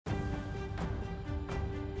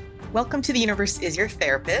Welcome to The Universe is Your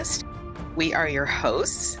Therapist. We are your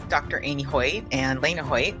hosts, Dr. Amy Hoyt and Lena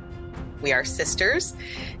Hoyt. We are sisters.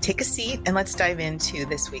 Take a seat and let's dive into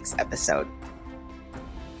this week's episode.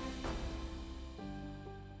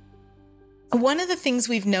 One of the things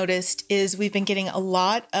we've noticed is we've been getting a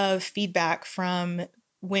lot of feedback from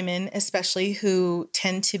women, especially who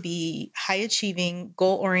tend to be high achieving,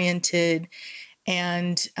 goal-oriented,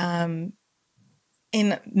 and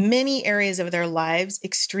in many areas of their lives,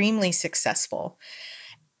 extremely successful.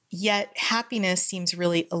 Yet happiness seems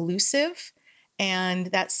really elusive, and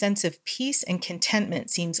that sense of peace and contentment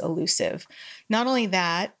seems elusive. Not only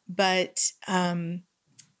that, but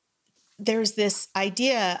there's this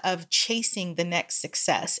idea of chasing the next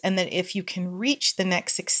success, and that if you can reach the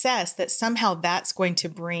next success, that somehow that's going to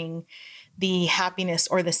bring the happiness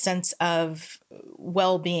or the sense of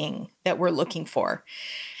well-being that we're looking for.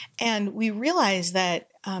 And we realize that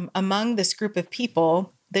among this group of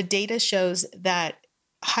people, the data shows that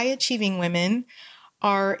high-achieving women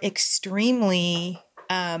are extremely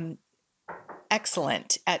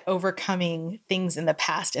excellent at overcoming things in the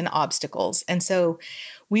past and obstacles. And so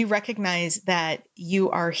we recognize that you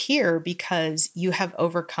are here because you have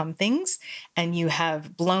overcome things and you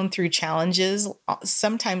have blown through challenges,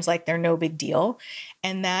 sometimes like they're no big deal.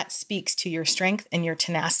 And that speaks to your strength and your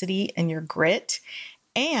tenacity and your grit.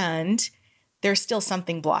 And there's still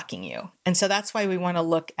something blocking you. And so that's why we want to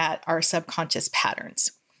look at our subconscious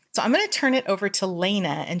patterns. So I'm going to turn it over to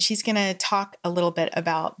Lena, and she's going to talk a little bit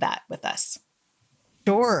about that with us.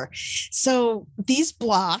 Sure. So these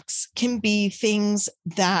blocks can be things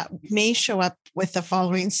that may show up with the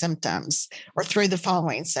following symptoms or through the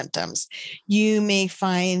following symptoms. You may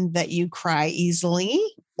find that you cry easily,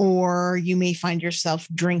 or you may find yourself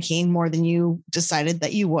drinking more than you decided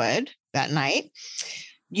that you would that night.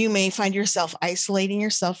 You may find yourself isolating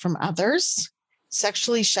yourself from others,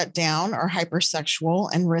 sexually shut down or hypersexual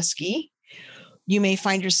and risky. You may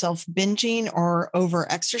find yourself binging or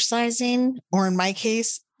over-exercising, or in my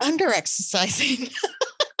case, under-exercising.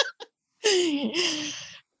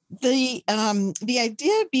 The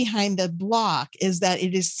idea behind the block is that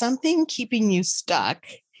it is something keeping you stuck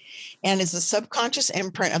and is a subconscious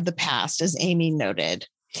imprint of the past, as Amy noted.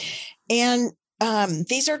 And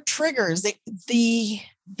these are triggers.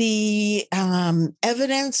 The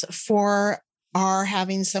evidence for our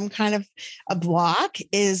having some kind of a block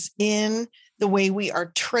is in the way we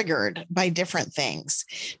are triggered by different things.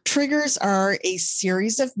 Triggers are a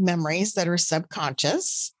series of memories that are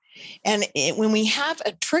subconscious. And when we have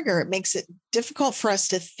a trigger, it makes it difficult for us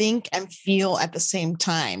to think and feel at the same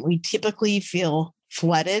time. We typically feel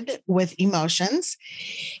flooded with emotions.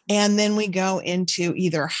 And then we go into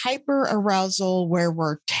either hyper arousal, where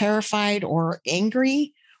we're terrified or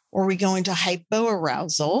angry, or we go into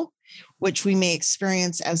hypoarousal, which we may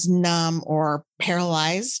experience as numb or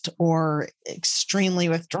paralyzed or extremely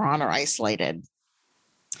withdrawn or isolated.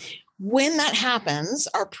 When that happens,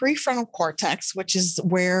 our prefrontal cortex, which is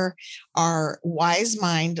where our wise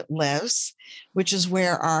mind lives, which is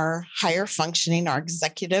where our higher functioning, our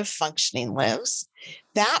executive functioning lives,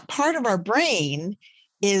 that part of our brain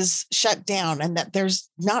is shut down, and that there's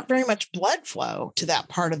not very much blood flow to that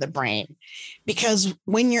part of the brain. Because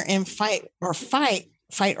when you're in fight or flight,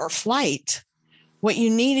 what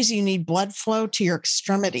you need blood flow to your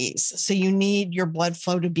extremities. So you need your blood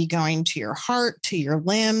flow to be going to your heart, to your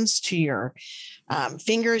limbs, to your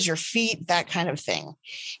fingers, your feet, that kind of thing.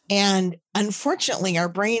 And unfortunately, our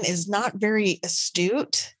brain is not very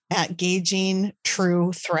astute at gauging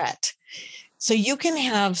true threat. So you can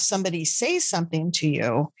have somebody say something to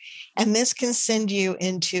you, and this can send you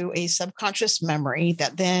into a subconscious memory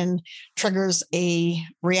that then triggers a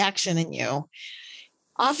reaction in you.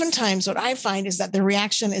 Oftentimes, what I find is that the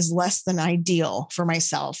reaction is less than ideal for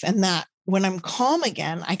myself, and that when I'm calm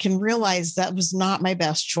again, I can realize that was not my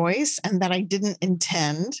best choice and that I didn't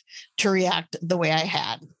intend to react the way I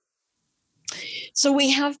had. So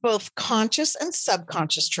we have both conscious and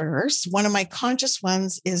subconscious triggers. One of my conscious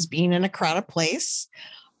ones is being in a crowded place.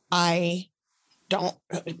 This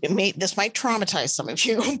might traumatize some of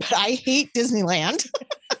you, but I hate Disneyland.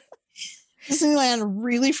 Disneyland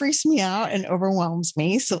really freaks me out and overwhelms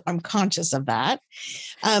me. So I'm conscious of that.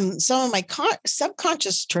 Some of my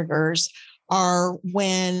subconscious triggers are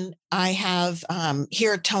when I have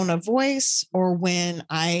hear a tone of voice, or when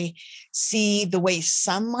I see the way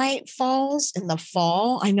sunlight falls in the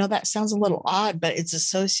fall. I know that sounds a little odd, but it's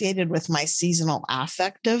associated with my seasonal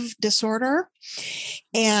affective disorder.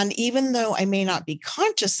 And even though I may not be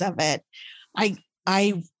conscious of it,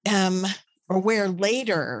 I am aware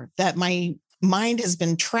later that my mind has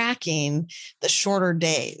been tracking the shorter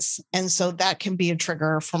days. And so that can be a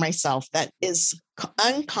trigger for myself that is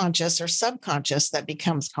unconscious or subconscious that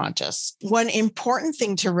becomes conscious. One important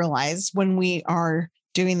thing to realize when we are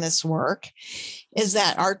doing this work is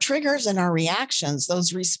that our triggers and our reactions,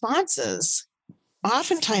 those responses,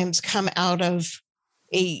 oftentimes come out of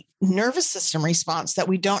a nervous system response that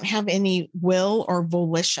we don't have any will or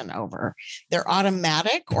volition over. They're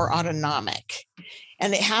automatic or autonomic,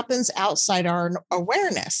 and it happens outside our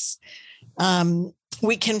awareness.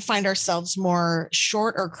 We can find ourselves more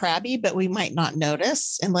short or crabby, but we might not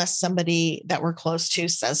notice unless somebody that we're close to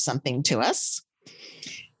says something to us.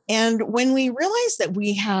 And when we realize that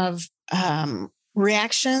we have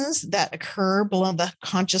reactions that occur below the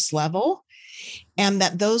conscious level, and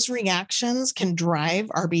that those reactions can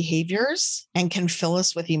drive our behaviors and can fill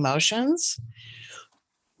us with emotions,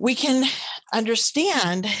 we can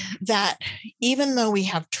understand that even though we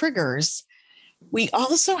have triggers, we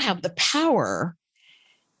also have the power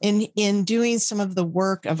in doing some of the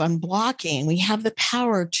work of unblocking. We have the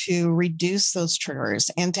power to reduce those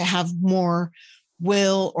triggers and to have more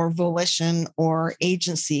will or volition or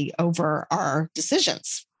agency over our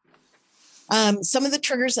decisions. Some of the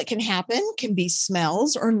triggers that can happen can be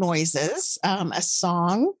smells or noises, a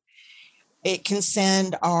song. It can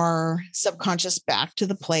send our subconscious back to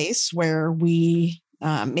the place where we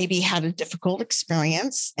maybe had a difficult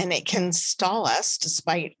experience, and it can stall us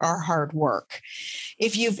despite our hard work.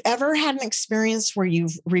 If you've ever had an experience where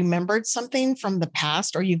you've remembered something from the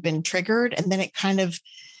past or you've been triggered, and then it kind of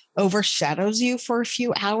overshadows you for a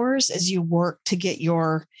few hours as you work to get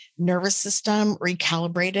your nervous system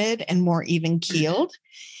recalibrated and more even keeled.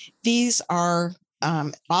 These are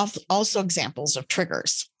also examples of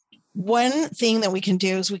triggers. One thing that we can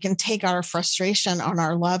do is we can take our frustration on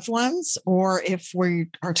our loved ones, or if we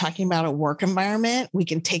are talking about a work environment, we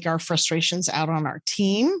can take our frustrations out on our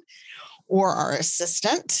team or our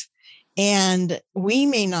assistant. And we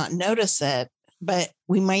may not notice it, but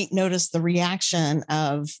we might notice the reaction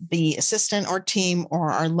of the assistant or team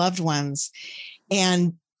or our loved ones.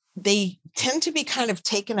 And they tend to be kind of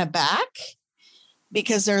taken aback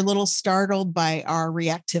because they're a little startled by our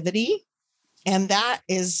reactivity. And that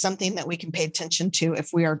is something that we can pay attention to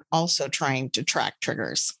if we are also trying to track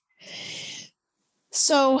triggers.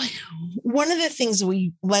 So one of the things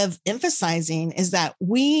we love emphasizing is that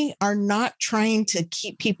we are not trying to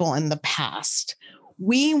keep people in the past.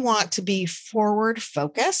 We want to be forward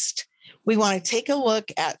focused. We want to take a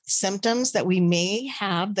look at symptoms that we may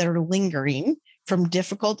have that are lingering from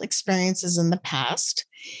difficult experiences in the past.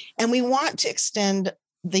 And we want to extend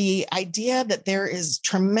the idea that there is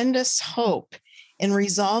tremendous hope in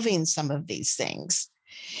resolving some of these things.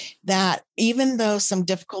 That even though some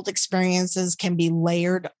difficult experiences can be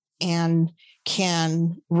layered and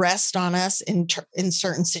can rest on us in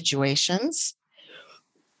certain situations,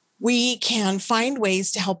 we can find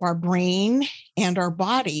ways to help our brain and our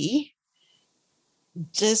body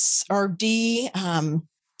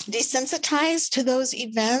desensitize to those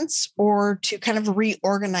events, or to kind of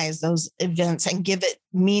reorganize those events and give it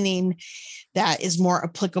meaning that is more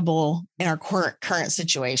applicable in our current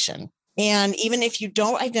situation. And even if you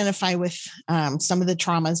don't identify with some of the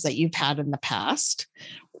traumas that you've had in the past,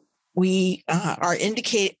 we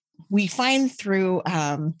find through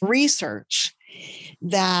research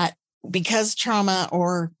that because trauma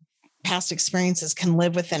or past experiences can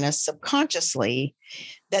live within us subconsciously,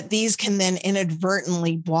 that these can then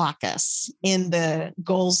inadvertently block us in the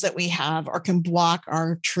goals that we have, or can block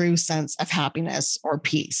our true sense of happiness or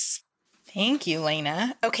peace. Thank you,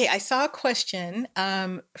 Lena. Okay, I saw a question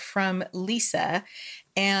from Lisa,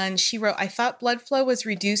 and she wrote, I thought blood flow was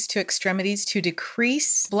reduced to extremities to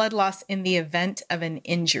decrease blood loss in the event of an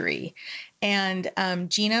injury. And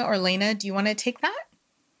Gina or Lena, do you want to take that?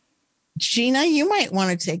 Gina, you might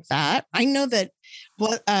want to take that. I know that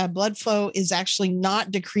blood flow is actually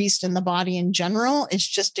not decreased in the body in general. It's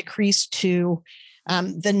just decreased to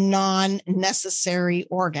the non-necessary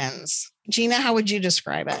organs. Gina, how would you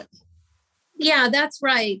describe it? Yeah, that's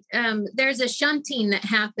right. There's a shunting that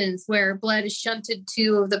happens where blood is shunted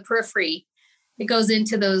to the periphery. It goes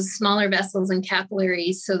into those smaller vessels and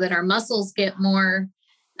capillaries so that our muscles get more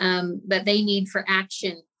that they need for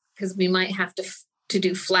action, because we might have to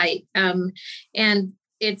do flight. And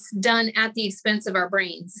it's done at the expense of our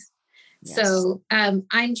brains. Yes. So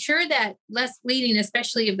I'm sure that less bleeding,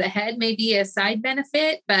 especially of the head, may be a side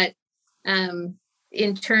benefit. But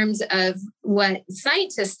in terms of what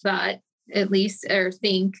scientists thought, at least, or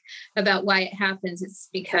think about why it happens, it's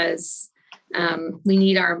because we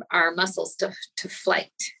need our muscles to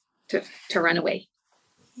flight, to run away.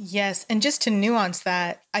 Yes. And just to nuance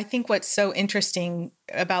that, I think what's so interesting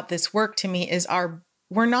about this work to me is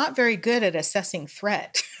we're not very good at assessing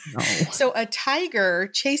threat. No. So a tiger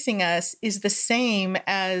chasing us is the same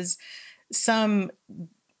as some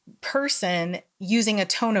person using a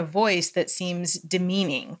tone of voice that seems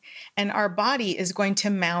demeaning. And our body is going to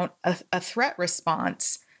mount a threat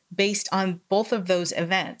response based on both of those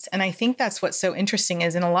events. And I think that's what's so interesting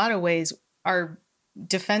is in a lot of ways, our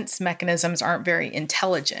defense mechanisms aren't very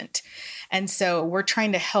intelligent. And so we're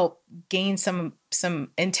trying to help gain some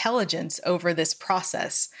intelligence over this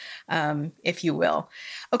process, if you will.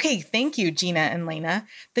 Okay, thank you, Gina and Lena.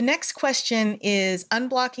 The next question is,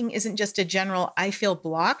 unblocking isn't just a general, I feel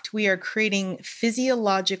blocked. We are creating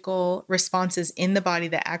physiological responses in the body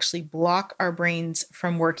that actually block our brains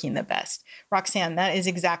from working the best. Roxanne, that is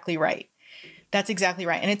exactly right. That's exactly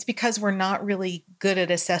right. And it's because we're not really good at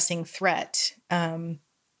assessing threat. And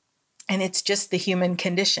it's just the human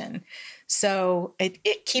condition. So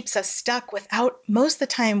it keeps us stuck without, most of the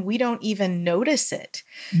time, we don't even notice it.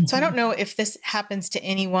 Mm-hmm. So I don't know if this happens to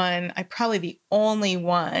anyone. I'm probably the only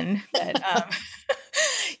one that,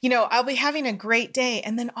 I'll be having a great day.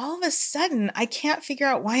 And then all of a sudden, I can't figure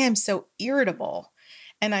out why I'm so irritable.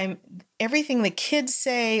 And everything the kids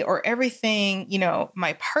say or everything,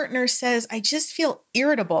 my partner says, I just feel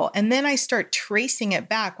irritable. And then I start tracing it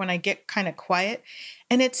back when I get kind of quiet.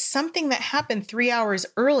 And it's something that happened 3 hours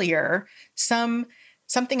earlier, something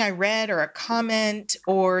I read or a comment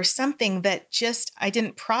or something that just I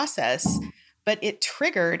didn't process, but it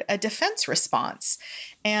triggered a defense response.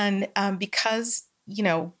 And because,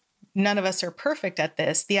 none of us are perfect at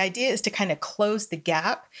this, the idea is to kind of close the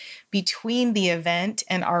gap between the event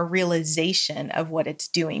and our realization of what it's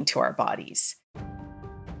doing to our bodies.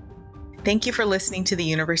 Thank you for listening to The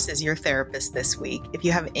Universe is Your Therapist this week. If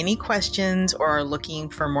you have any questions or are looking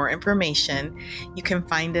for more information, you can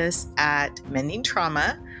find us at Mending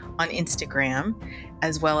Trauma on Instagram,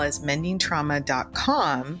 as well as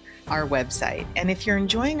mendingtrauma.com, our website. And if you're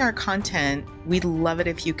enjoying our content, we'd love it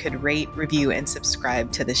if you could rate, review, and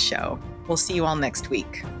subscribe to the show. We'll see you all next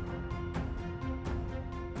week.